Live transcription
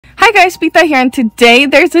Hi guys, Pita here, and today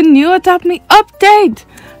there's a new Adopt Me update.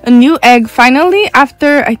 A new egg finally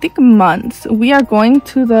after I think months. We are going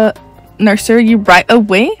to the nursery right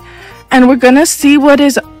away and we're gonna see what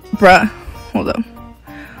is hold up.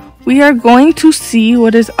 We are going to see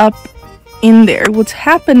what is up in there. What's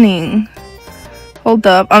happening? Hold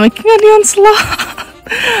up, I'm making a neon sloth.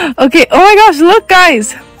 Okay, oh my gosh, look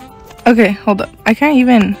guys. Okay, hold up. I can't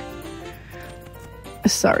even.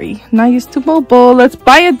 Sorry, not used to mobile. Let's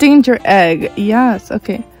buy a danger egg. Yes,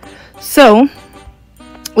 okay. So,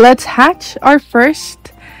 let's hatch our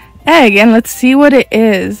first egg and let's see what it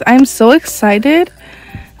is. I'm so excited.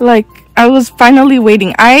 Like, I was finally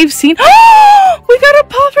waiting. I've seen. Oh, we got a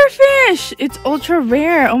pufferfish. It's ultra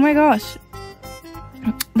rare. Oh my gosh.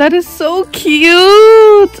 That is so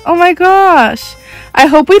cute. Oh my gosh. I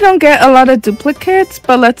hope we don't get a lot of duplicates,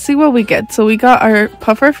 but let's see what we get. So we got our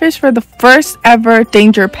pufferfish for the first ever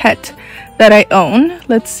danger pet that I own.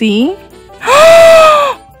 Let's see.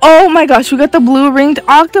 Oh my gosh, we got the blue ringed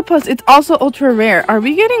octopus. It's also ultra rare. Are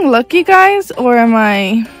we getting lucky, guys, or am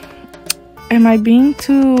I being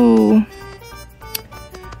too?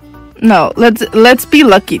 No, let's be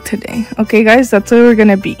lucky today. Okay, guys, that's what we're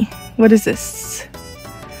gonna be. What is this?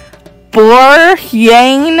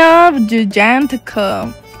 Borhiana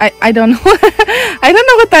gigantica. I don't know. I don't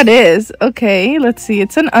know what that is. Okay, let's see.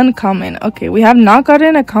 It's an uncommon. Okay, we have not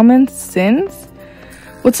gotten a common since.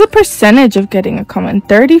 What's the percentage of getting a common?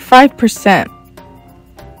 35%.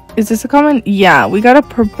 Is this a common? Yeah, we got a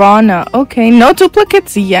piranha. Okay, no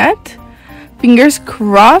duplicates yet. Fingers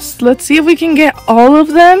crossed. Let's see if we can get all of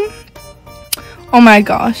them. Oh my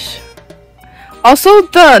gosh. Also,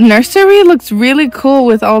 the nursery looks really cool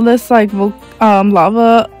with all this like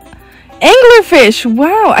lava anglerfish.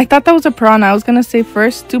 Wow, I thought that was a piranha. I was gonna say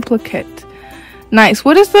first duplicate. Nice.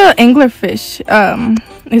 What is the anglerfish?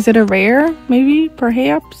 Is it a rare? Maybe,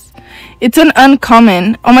 perhaps. It's an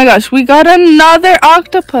uncommon. Oh my gosh, we got another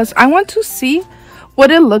octopus. I want to see what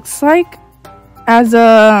it looks like as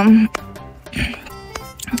a.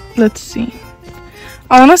 Let's see.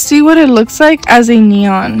 I want to see what it looks like as a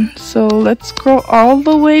neon. So let's scroll all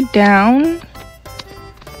the way down.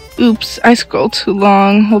 Oops, I scrolled too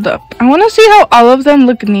long. Hold up. I want to see how all of them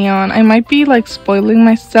look neon. I might be like spoiling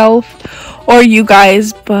myself or you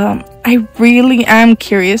guys, but I really am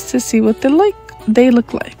curious to see what they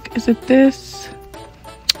look like. Is it this?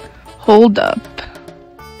 Hold up.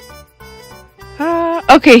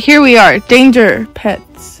 Okay, here we are. Danger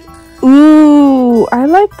pets. Ooh, I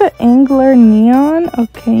like the angler neon.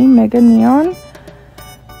 Okay, mega neon.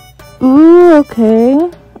 Ooh, okay.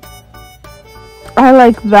 I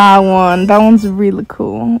like that one. That one's really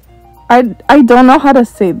cool. I don't know how to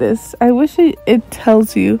say this. I wish it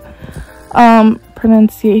tells you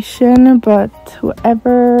pronunciation, but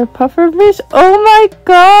whoever. Pufferfish. Oh my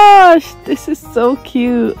gosh, this is so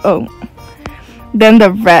cute. Oh, then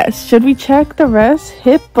the rest. Should we check the rest?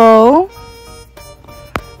 Hippo.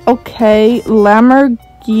 Okay,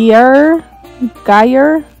 Lammergier,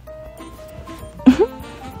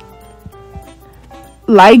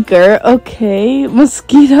 Liger, okay,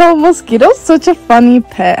 Mosquito's such a funny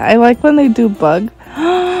pet. I like when they do bug.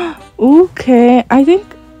 Okay, I think,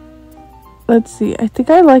 let's see, I think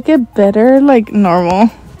I like it better like normal.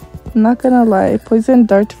 I'm not gonna lie. Poison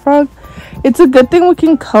dart frog. It's a good thing we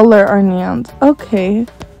can color our neons. Okay,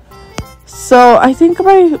 so I think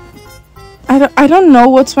I don't know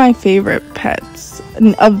what's my favorite pets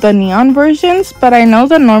of the neon versions, but I know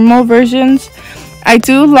the normal versions. I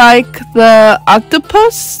do like the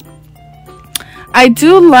octopus. I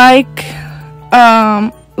do like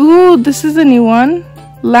ooh, this is a new one.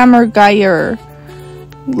 Lammergier.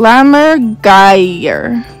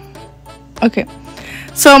 Okay.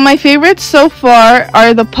 So my favorites so far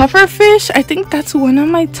are the pufferfish. I think that's one of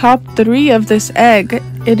my top 3 of this egg.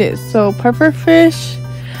 It is. So pufferfish.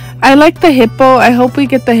 I like the hippo. I hope we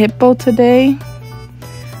get the hippo today.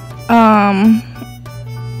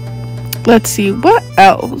 Let's see. What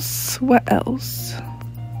else?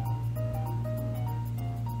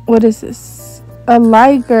 What is this? A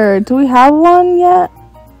liger. Do we have one yet?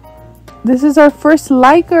 This is our first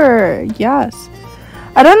liger. Yes.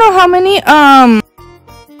 I don't know how many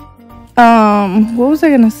what was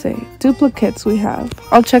I gonna say? Duplicates we have.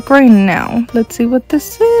 I'll check right now. Let's see what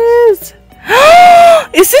this is.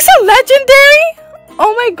 Is this a legendary?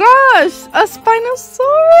 Oh my gosh, a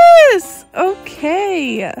Spinosaurus.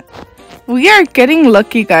 Okay, we are getting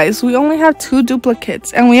lucky, guys. We only have 2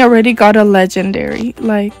 duplicates and we already got a legendary.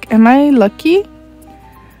 Like, am I lucky?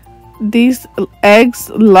 These eggs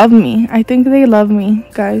love me. I think they love me,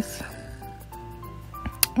 guys.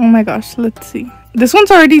 Oh my gosh, let's see. This one's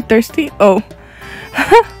already thirsty. Oh.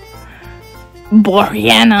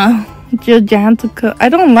 Boreana. Gigantica. I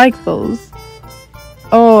don't like those.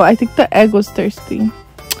 Oh, I think the egg was thirsty.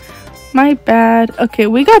 My bad. Okay,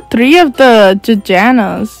 we got 3 of the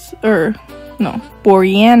Gigantas. Or, no,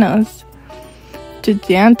 Boreanas.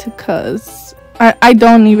 Giganticas. I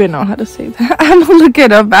don't even know how to say that. I'm gonna look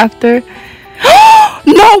it up after.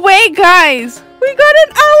 No way, guys! We got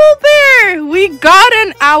an owl bear! We got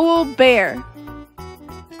an owl bear.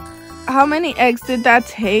 How many eggs did that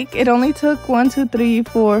take? It only took 1, 2, 3,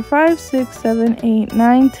 4, 5, 6, 7, 8,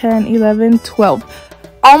 9, 10, 11, 12.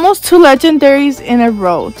 Almost 2 legendaries in a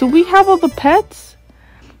row. Do we have all the pets?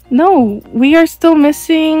 No, we are still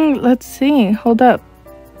missing. Let's see. Hold up.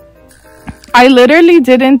 I literally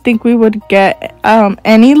didn't think we would get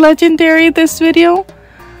any legendary this video.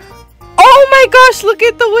 Oh my gosh, look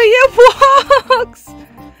at the way it walks.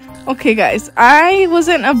 Okay, guys, I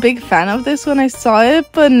wasn't a big fan of this when I saw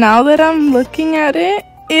it, but now that I'm looking at it,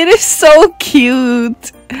 it is so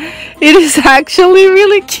cute. It is actually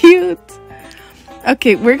really cute.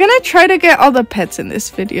 Okay, we're gonna try to get all the pets in this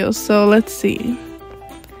video, so let's see.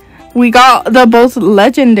 We got the both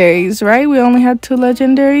legendaries, right? We only had 2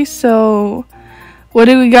 legendaries, so what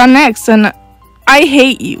do we got next? And I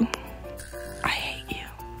hate you. I hate you.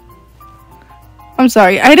 I'm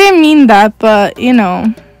sorry, I didn't mean that, but you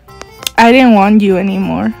know, I didn't want you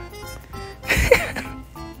anymore.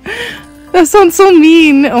 That sounds so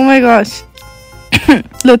mean. Oh my gosh.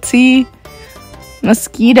 Let's see.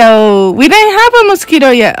 Mosquito. We didn't have a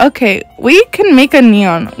mosquito yet. Okay, we can make a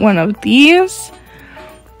neon one of these.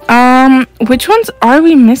 Which ones are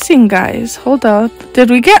we missing, guys? Hold up. Did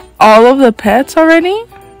we get all of the pets already?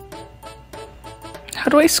 How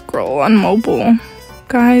do I scroll on mobile?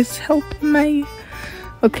 Guys, help me.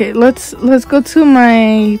 Okay, let's go to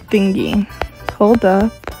my thingy. Hold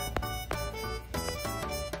up.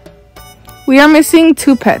 We are missing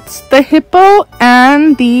 2 pets. The hippo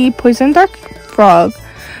and the poison dart frog.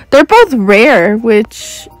 They're both rare,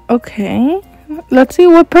 which okay. Let's see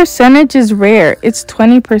what percentage is rare. It's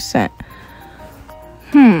 20%.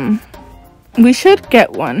 We should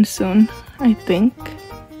get one soon, I think.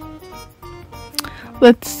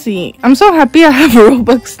 Let's see. I'm so happy I have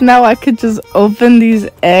Robux now. I could just open these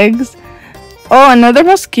eggs. Oh, another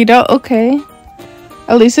mosquito. Okay.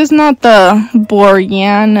 At least it's not the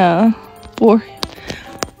Boreana. Oh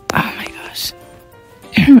my gosh.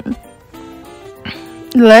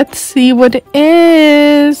 Let's see what it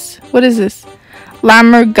is. What is this?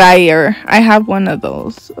 Lammergeier. I have one of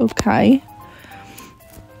those. Okay.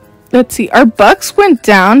 Let's see. Our bucks went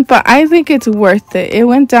down, but I think it's worth it. It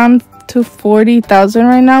went down to 40,000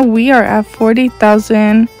 right now. We are at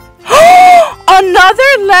 40,000.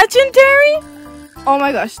 Another legendary? Oh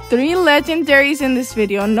my gosh. 3 legendaries in this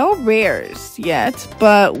video. No rares yet,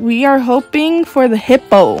 but we are hoping for the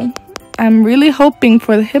hippo. I'm really hoping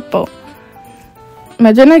for the hippo.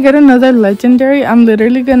 Imagine I get another legendary. I'm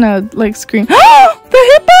literally gonna like scream. The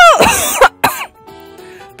hippo!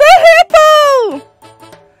 The hippo!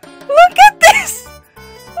 Look at this!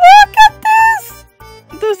 Look at this!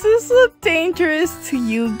 Does this look dangerous to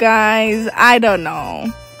you guys? I don't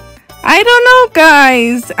know. I don't know,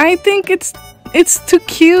 guys. I think it's too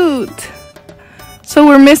cute. So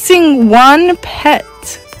we're missing 1 pet.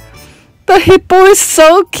 The hippo is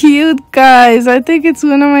so cute, guys. I think it's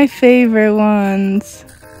one of my favorite ones.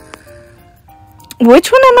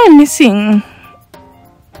 Which one am I missing?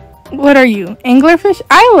 What are you? Anglerfish?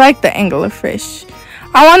 I like the anglerfish.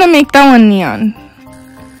 I want to make that one neon.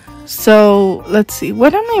 So, let's see.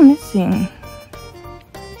 What am I missing?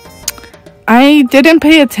 I didn't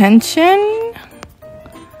pay attention.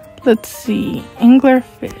 Let's see.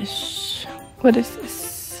 Anglerfish. What is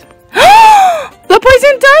this? The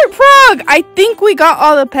poison dart frog! I think we got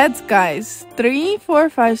all the pets, guys. 3, 4,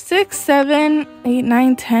 5, 6, 7, 8,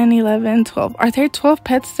 9, 10, 11, 12. Are there 12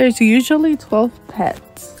 pets? There's usually 12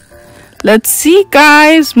 pets. Let's see,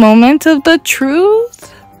 guys. Moment of the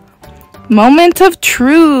truth. Moment of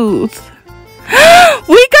truth.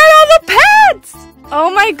 We got all the pets!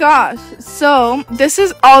 Oh my gosh. So, this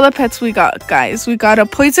is all the pets we got, guys. We got a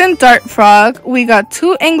poison dart frog. We got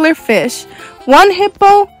 2 anglerfish. 1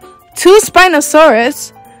 hippo. 2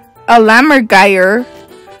 Spinosaurus, a Lammergeier,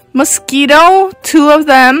 mosquito, 2 of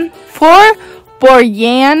them, 4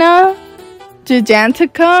 Boreana,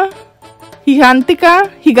 Gigantica,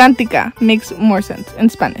 Gigantica, makes more sense in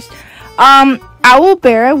Spanish. Owl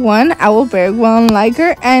bear, 1 owl bear, 1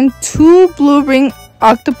 liger, and 2 blue ring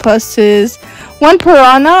octopuses, 1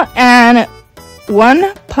 piranha, and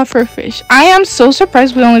 1 pufferfish. I am so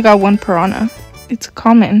surprised we only got 1 piranha. It's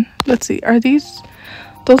common. Let's see, are these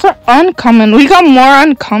Those are uncommon. We got more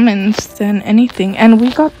uncommons than anything. And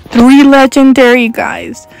we got 3 legendary,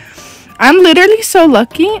 guys. I'm literally so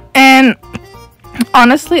lucky. And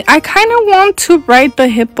honestly, I kind of want to ride the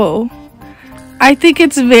hippo. I think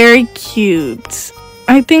it's very cute.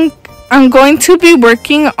 I think I'm going to be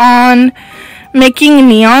working on making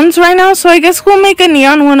neons right now, so I guess we'll make a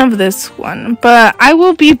neon one of this one. But I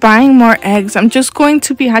will be buying more eggs. I'm just going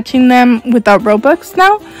to be hatching them without Robux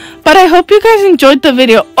now. But I hope you guys enjoyed the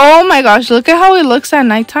video. Oh my gosh, look at how it looks at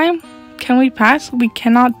nighttime. Can we pass? We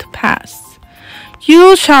cannot pass.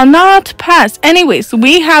 You shall not pass. Anyways,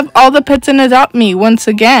 we have all the pets in Adopt Me once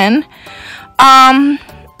again.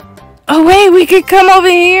 Oh wait, we could come over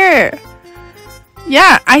here.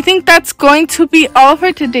 Yeah, I think that's going to be all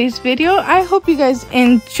for today's video. I hope you guys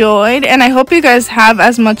enjoyed, and I hope you guys have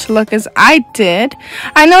as much luck as I did.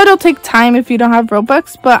 I know it'll take time if you don't have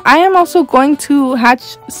Robux, but I am also going to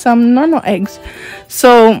hatch some normal eggs.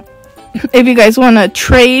 So if you guys want to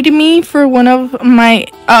trade me for one of my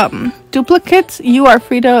duplicates, you are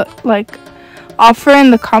free to like offer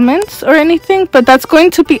in the comments or anything. But that's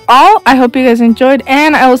going to be all. I hope you guys enjoyed,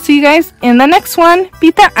 and I will see you guys in the next one.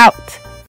 Pita out.